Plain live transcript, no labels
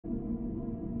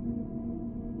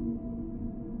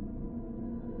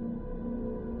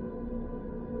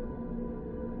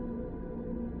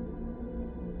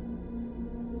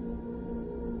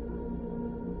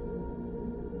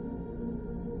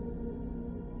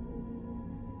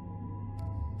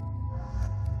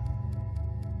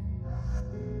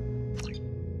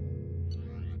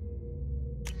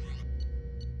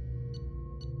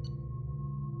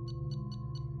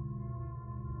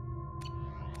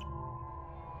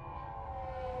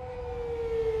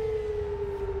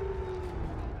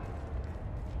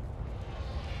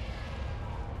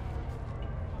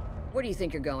Where do you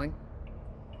think you're going?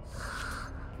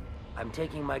 I'm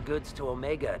taking my goods to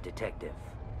Omega, Detective.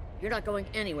 You're not going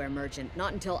anywhere, Merchant.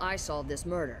 Not until I solve this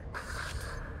murder.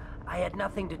 I had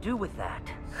nothing to do with that.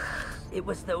 It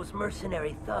was those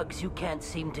mercenary thugs you can't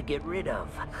seem to get rid of.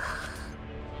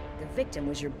 The victim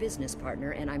was your business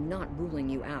partner, and I'm not ruling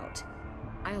you out.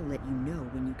 I'll let you know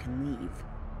when you can leave.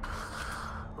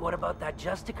 What about that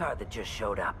Justicar that just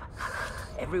showed up?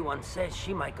 Everyone says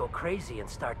she might go crazy and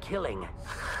start killing.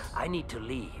 I need to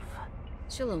leave.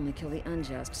 She'll only kill the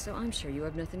unjust, so I'm sure you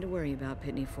have nothing to worry about,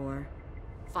 Pitney 4.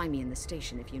 Find me in the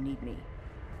station if you need me.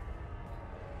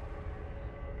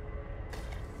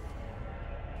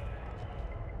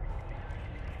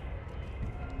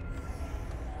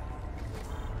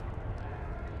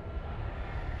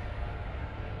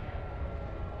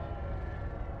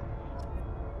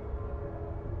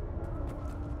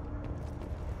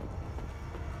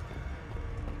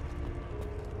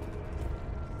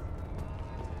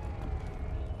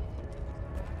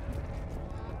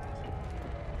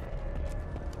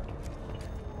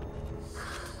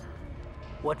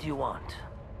 What do you want?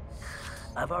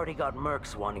 I've already got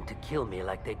mercs wanting to kill me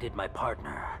like they did my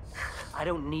partner. I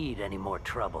don't need any more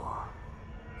trouble.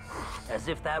 As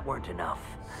if that weren't enough,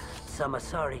 some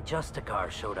Asari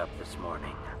Justicar showed up this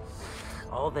morning.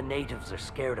 All the natives are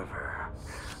scared of her.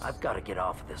 I've got to get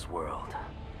off of this world.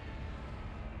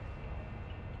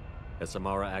 Has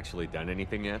Samara actually done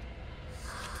anything yet?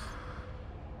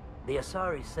 The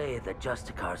Asari say that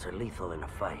Justicars are lethal in a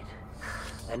fight.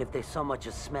 And if they so much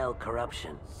as smell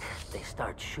corruption, they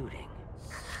start shooting.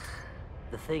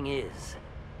 The thing is,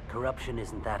 corruption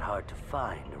isn't that hard to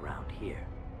find around here.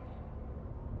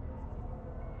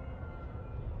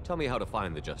 Tell me how to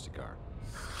find the Justicar.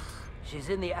 She's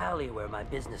in the alley where my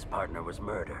business partner was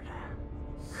murdered.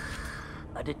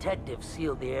 A detective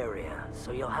sealed the area,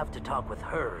 so you'll have to talk with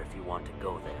her if you want to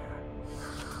go there.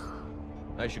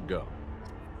 I should go.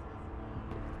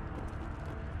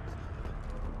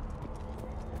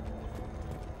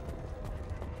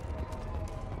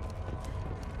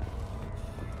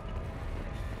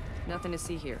 Nothing to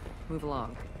see here. Move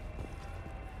along.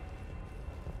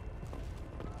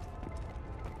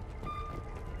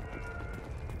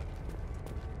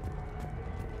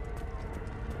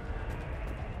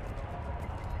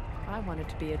 I wanted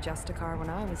to be a Justicar when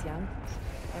I was young.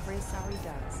 Every Asari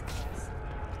does, I guess.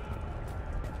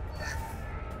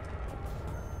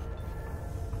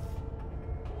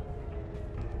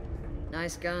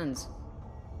 Nice guns.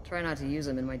 Try not to use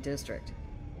them in my district.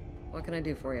 What can I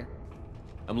do for you?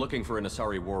 I'm looking for an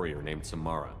Asari warrior named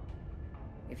Samara.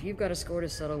 If you've got a score to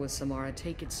settle with Samara,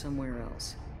 take it somewhere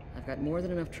else. I've got more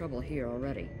than enough trouble here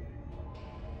already.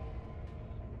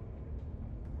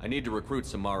 I need to recruit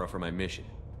Samara for my mission.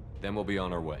 Then we'll be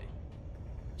on our way.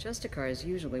 Justicars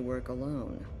usually work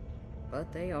alone,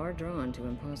 but they are drawn to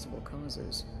impossible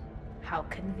causes. How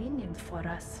convenient for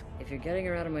us. If you're getting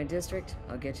her out of my district,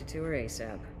 I'll get you to her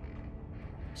ASAP.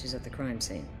 She's at the crime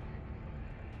scene.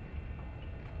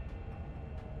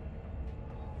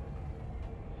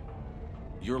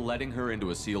 You're letting her into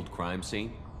a sealed crime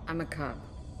scene? I'm a cop.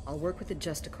 I'll work with the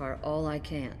Justicar all I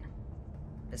can.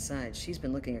 Besides, she's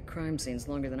been looking at crime scenes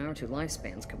longer than our two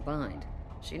lifespans combined.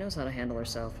 She knows how to handle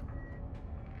herself.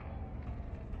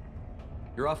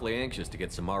 You're awfully anxious to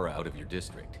get Samara out of your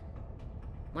district.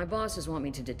 My bosses want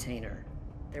me to detain her.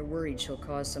 They're worried she'll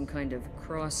cause some kind of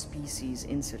cross-species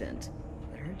incident.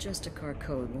 But her Justicar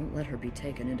code won't let her be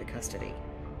taken into custody.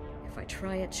 If I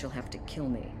try it, she'll have to kill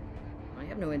me. I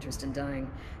have no interest in dying,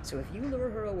 so if you lure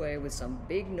her away with some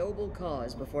big noble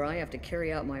cause before I have to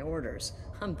carry out my orders,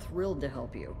 I'm thrilled to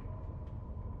help you.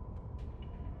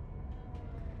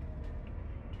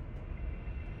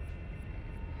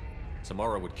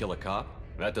 Samara would kill a cop?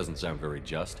 That doesn't sound very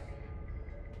just.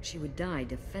 She would die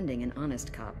defending an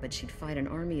honest cop, but she'd fight an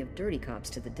army of dirty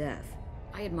cops to the death.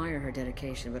 I admire her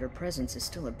dedication, but her presence is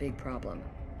still a big problem.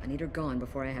 I need her gone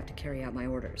before I have to carry out my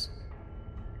orders.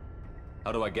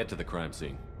 How do I get to the crime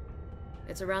scene?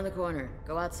 It's around the corner.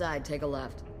 Go outside, take a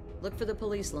left. Look for the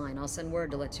police line. I'll send word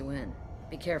to let you in.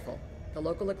 Be careful. The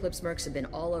local Eclipse mercs have been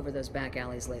all over those back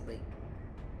alleys lately.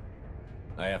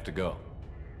 I have to go.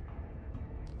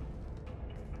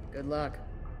 Good luck.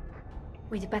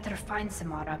 We'd better find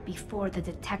Samara before the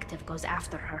detective goes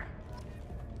after her.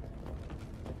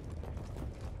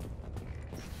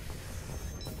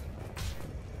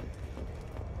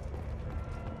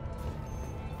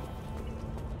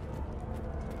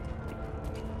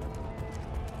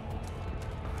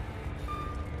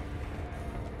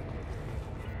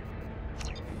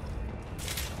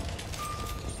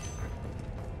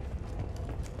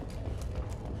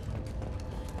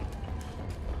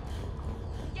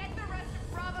 Get the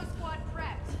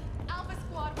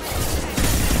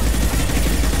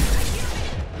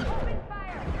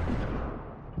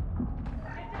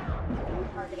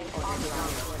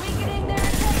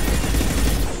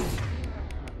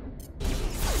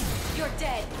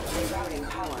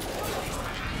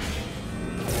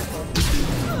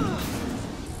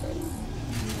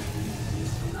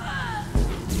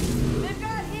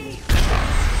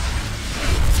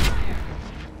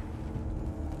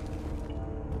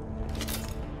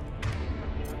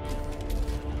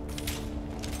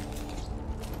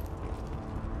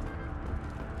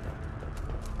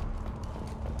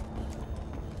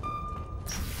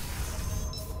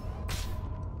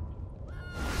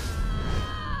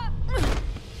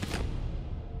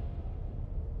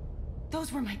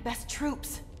Those were my best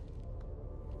troops.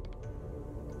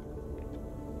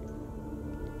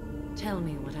 Tell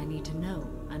me what I need to know,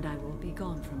 and I will be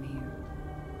gone from here.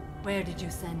 Where did you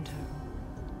send her?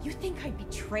 You think I'd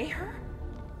betray her?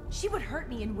 She would hurt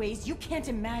me in ways you can't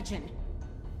imagine.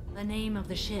 The name of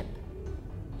the ship.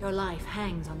 Your life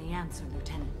hangs on the answer,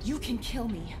 Lieutenant. You can kill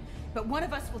me, but one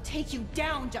of us will take you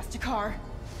down, Justicar.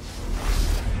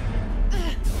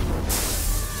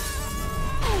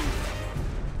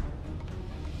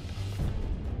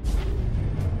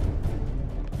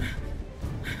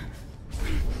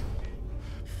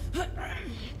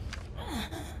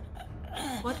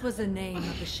 What was the name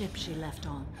of the ship she left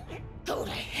on? Go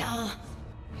to hell.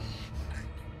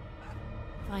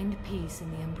 Find peace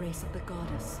in the embrace of the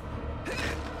goddess.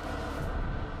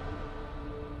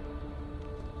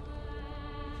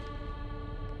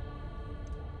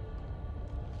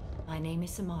 My name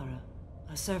is Samara,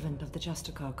 a servant of the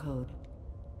Justicar Code.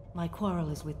 My quarrel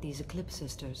is with these Eclipse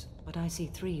Sisters, but I see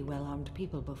 3 well-armed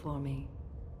people before me.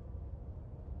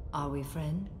 Are we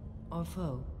friend or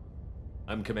foe?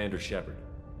 I'm Commander Shepard,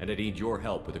 and I need your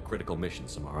help with a critical mission,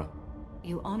 Samara.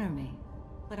 You honor me,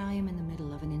 but I am in the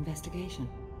middle of an investigation.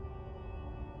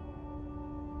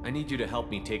 I need you to help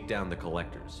me take down the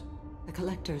Collectors. The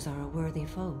Collectors are a worthy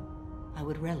foe. I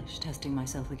would relish testing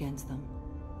myself against them,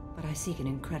 but I seek an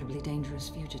incredibly dangerous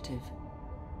fugitive.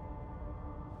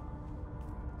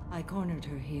 I cornered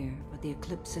her here, but the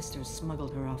Eclipse Sisters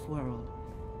smuggled her off-world.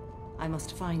 I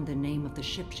must find the name of the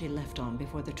ship she left on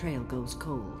before the trail goes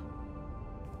cold.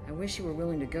 I wish you were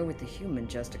willing to go with the human,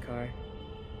 Justicar.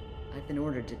 I've been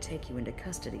ordered to take you into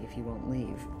custody if you won't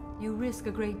leave. You risk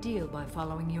a great deal by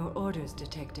following your orders,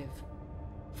 Detective.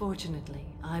 Fortunately,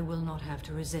 I will not have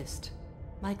to resist.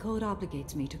 My code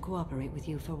obligates me to cooperate with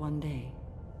you for 1 day.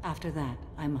 After that,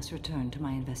 I must return to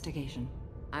my investigation.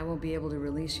 I won't be able to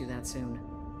release you that soon.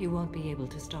 You won't be able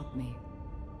to stop me.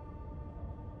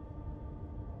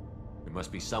 There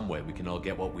must be some way we can all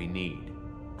get what we need.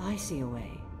 I see a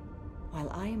way. While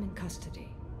I am in custody,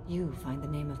 you find the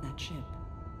name of that ship.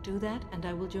 Do that, and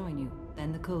I will join you.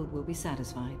 Then the code will be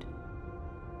satisfied.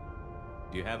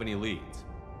 Do you have any leads?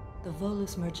 The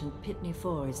Volus merchant Pitney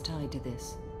 4 is tied to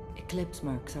this. Eclipse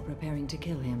mercs are preparing to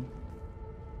kill him.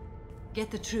 Get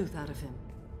the truth out of him.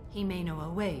 He may know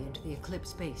a way into the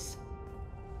Eclipse base.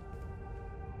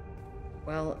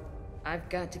 Well, I've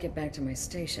got to get back to my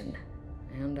station.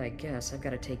 And I guess I've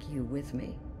got to take you with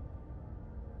me.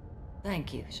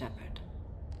 Thank you, Shepard.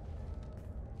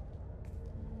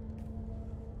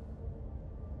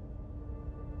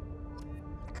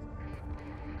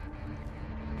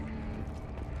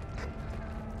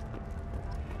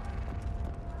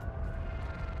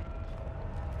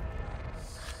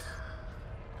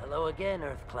 Hello again,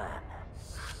 Earth Clan.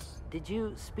 Did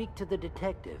you speak to the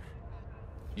detective?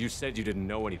 You said you didn't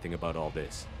know anything about all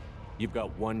this. You've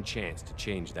got 1 chance to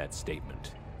change that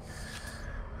statement.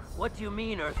 What do you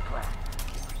mean, Earth Clan?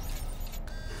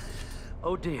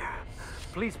 Oh dear.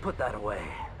 Please put that away.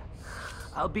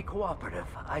 I'll be cooperative,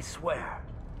 I swear.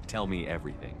 Tell me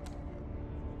everything.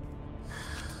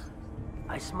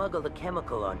 I smuggled a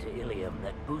chemical onto Ilium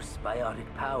that boosts biotic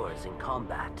powers in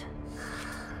combat.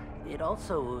 It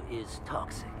also is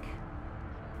toxic.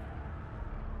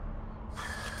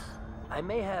 I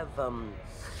may have,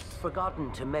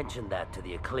 forgotten to mention that to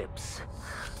the Eclipse.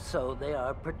 So they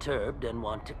are perturbed and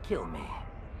want to kill me.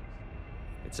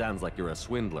 It sounds like you're a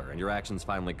swindler, and your actions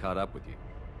finally caught up with you.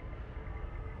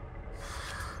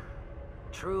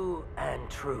 True and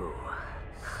true.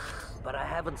 But I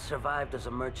haven't survived as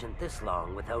a merchant this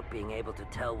long without being able to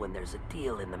tell when there's a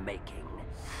deal in the making.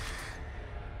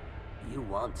 You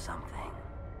want something.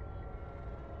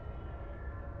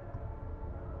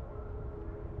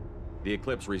 The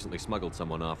Eclipse recently smuggled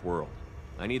someone off-world.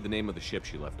 I need the name of the ship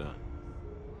she left on.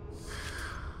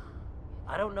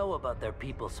 I don't know about their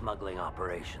people smuggling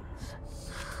operations.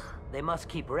 They must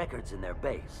keep records in their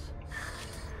base.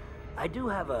 I do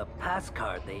have a pass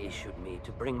card they issued me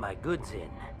to bring my goods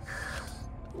in.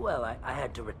 Well, I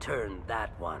had to return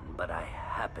that one, but I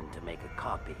happened to make a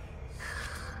copy.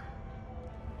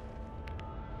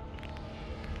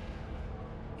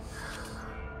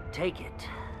 Take it,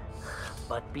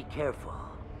 but be careful.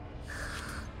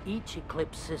 Each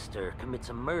Eclipse sister commits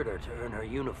a murder to earn her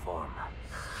uniform.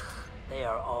 They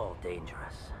are all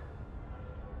dangerous.